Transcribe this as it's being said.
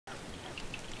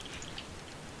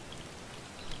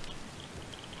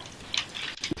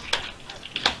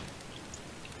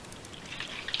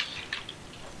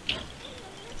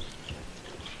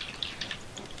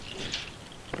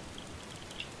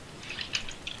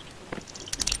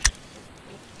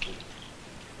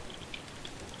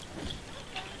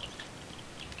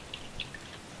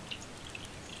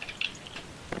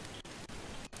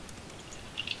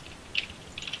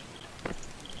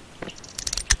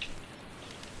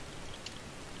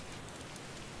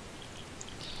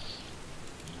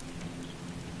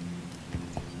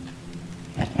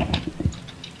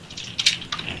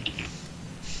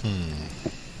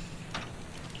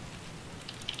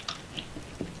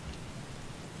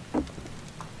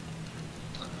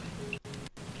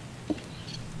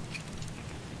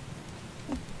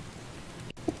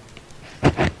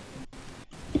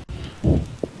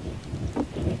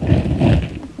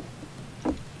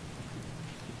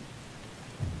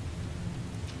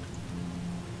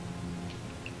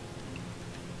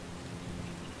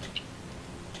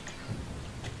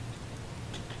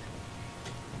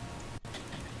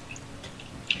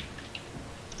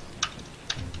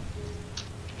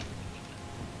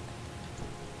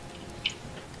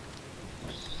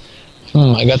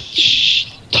I got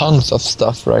tons of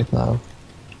stuff right now.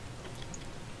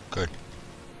 Good.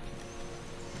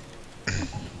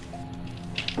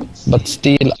 But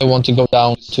still, I want to go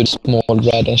down to the small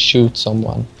red and shoot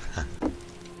someone.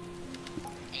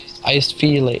 I just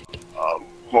feel it.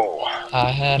 Whoa.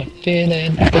 I had a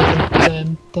feeling.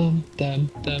 Dum, dum,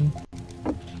 dum, dum.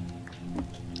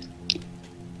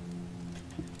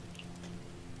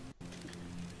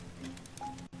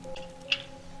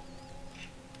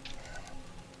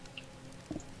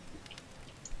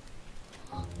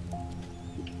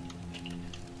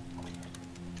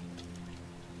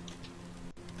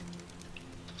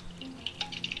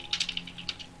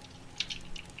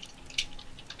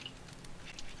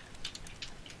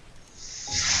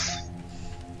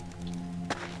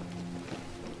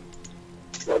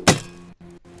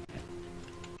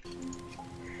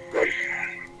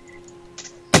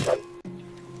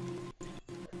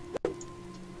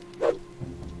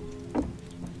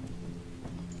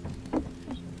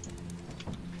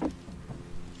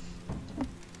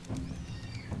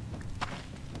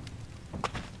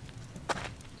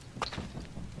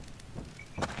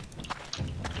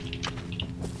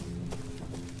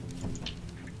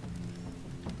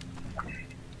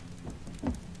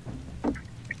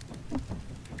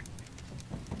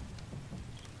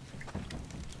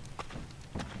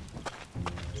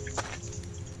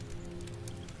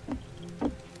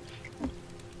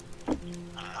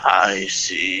 I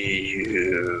see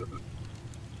you.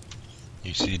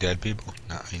 You see dead people?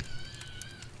 Not me.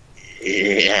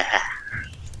 Yeah.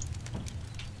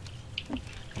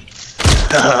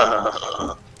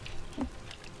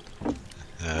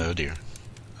 Oh dear.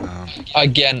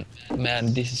 Again,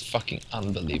 man, this is fucking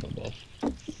unbelievable.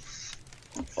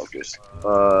 Focus.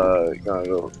 Gonna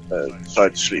go try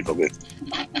to sleep a bit.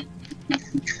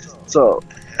 So,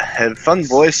 have fun,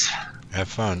 boys. Have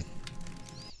fun.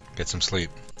 Get some sleep.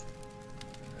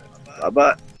 Bye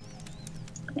bye.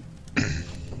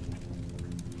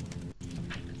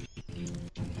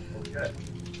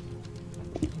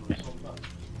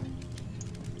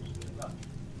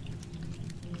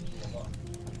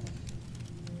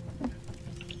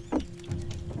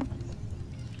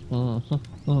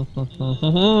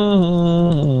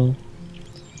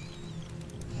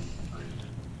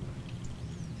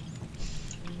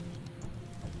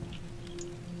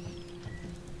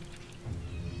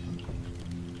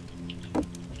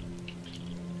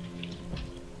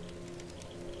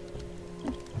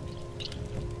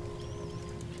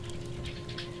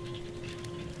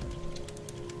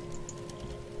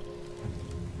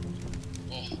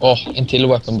 En till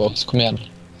weapon box, kom igen.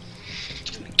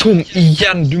 Tom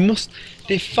igen, du måste...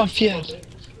 Det är fan fjärde.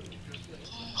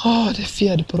 Det är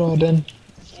fjärde på raden.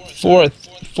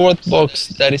 Fourth box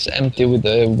that is empty with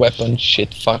the weapon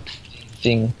shit fuck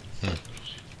thing.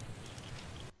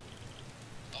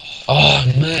 Oh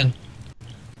man.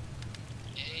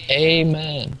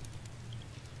 Amen.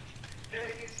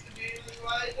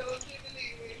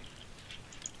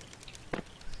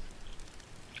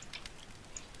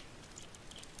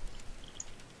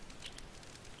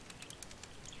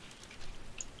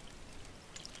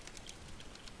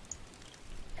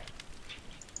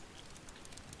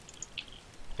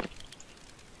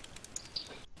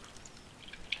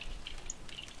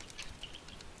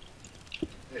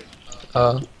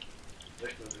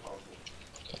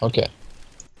 Okay.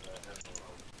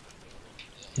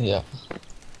 Yeah.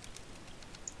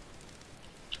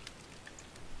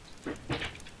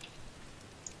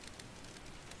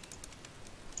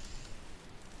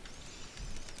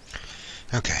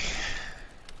 Okay.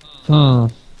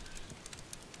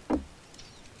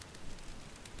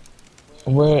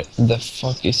 Where the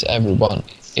fuck is everyone?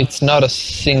 It's not a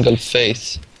single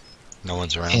face No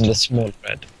one's around. in the small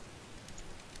red.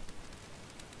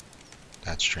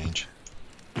 That's strange.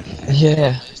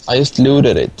 Yeah, I just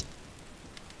looted it.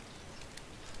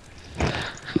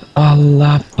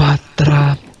 Alla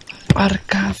patra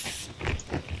parkas.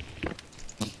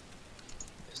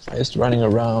 I'm just running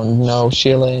around, no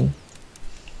chilling.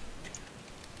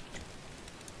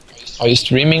 Are you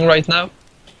streaming right now?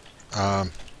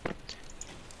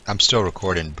 I'm still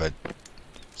recording, but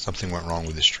something went wrong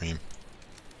with the stream.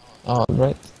 Oh,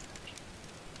 right.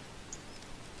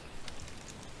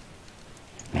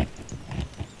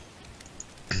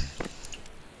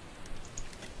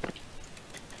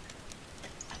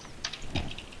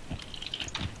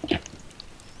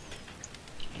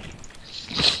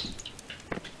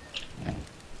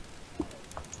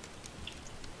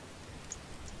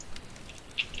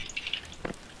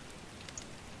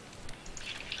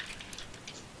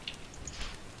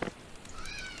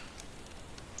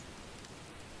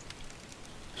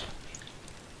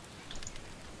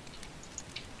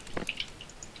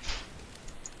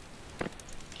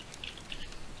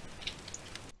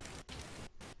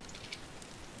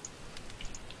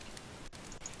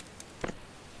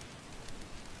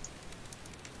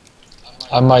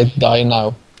 I might die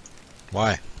now.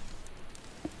 Why?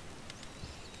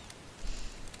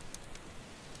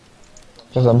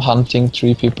 Because I'm hunting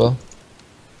 3 people.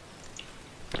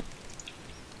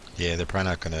 Yeah, they're probably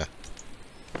not gonna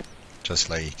just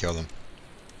let you kill them.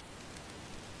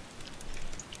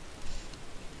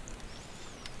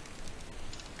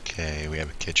 Okay, we have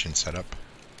a kitchen set up.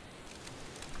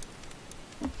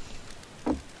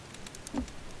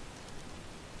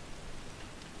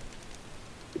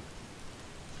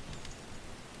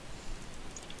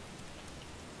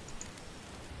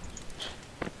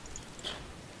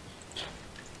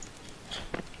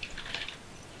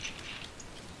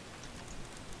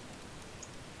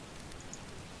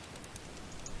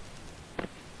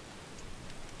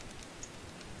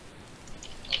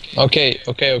 Okay.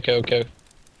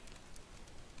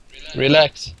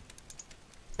 Relax.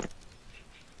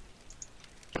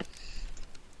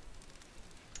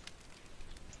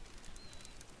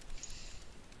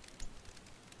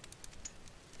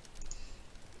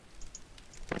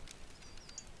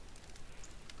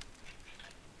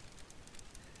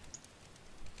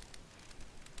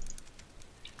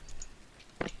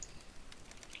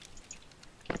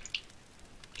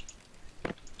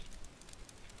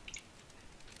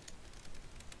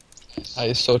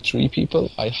 I saw 3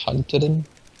 people, I hunted them.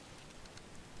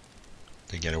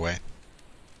 They get away.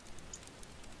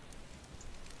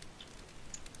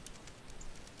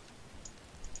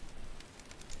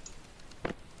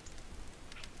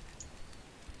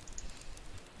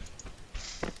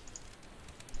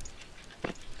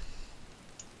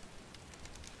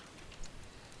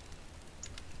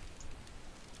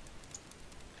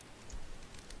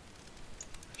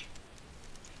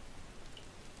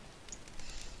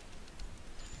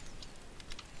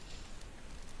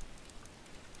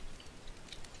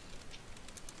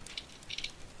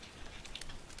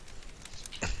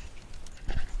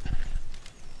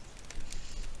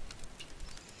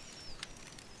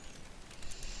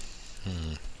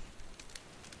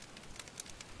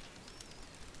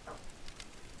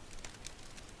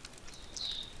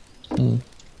 Hmm.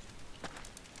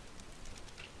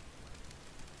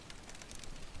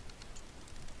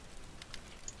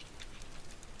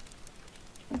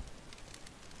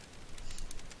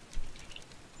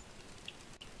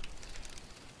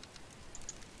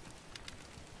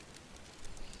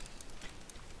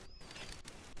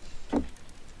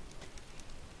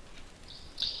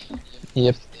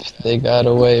 Yep, they got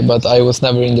away, but I was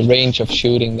never in the range of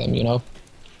shooting them, you know?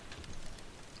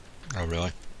 Oh,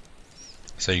 really?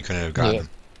 So you couldn't have gotten Yeah. them?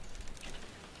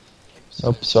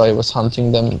 Nope, so I was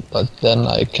hunting them, but then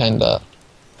I kinda...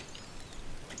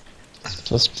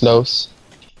 It was close.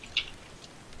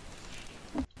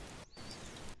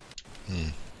 Hmm.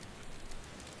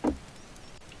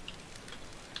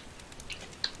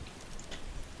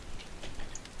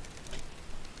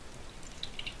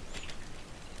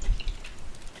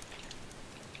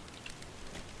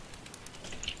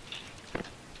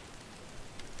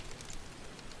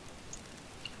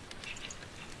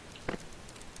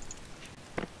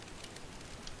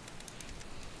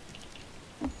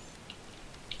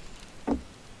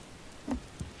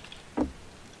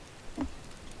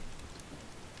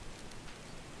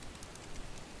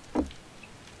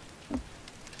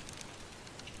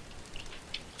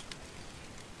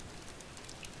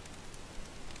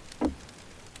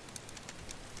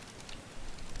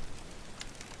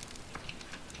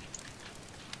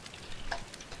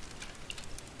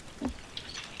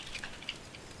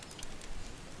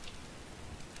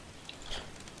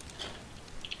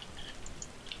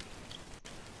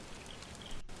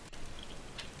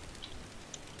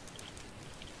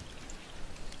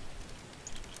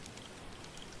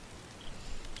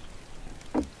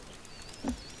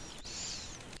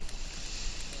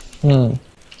 Hmm.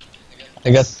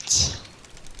 I got...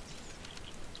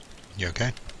 You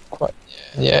okay? quite...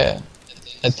 Yeah,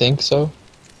 I think so.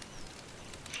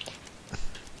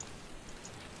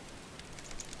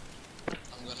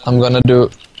 I'm gonna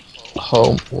do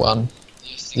home one,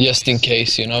 just in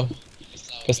case, you know?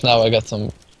 Because now I got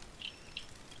some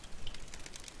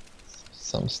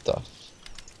stuff.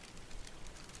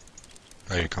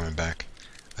 Oh, you're coming back.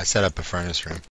 I set up a furnace room.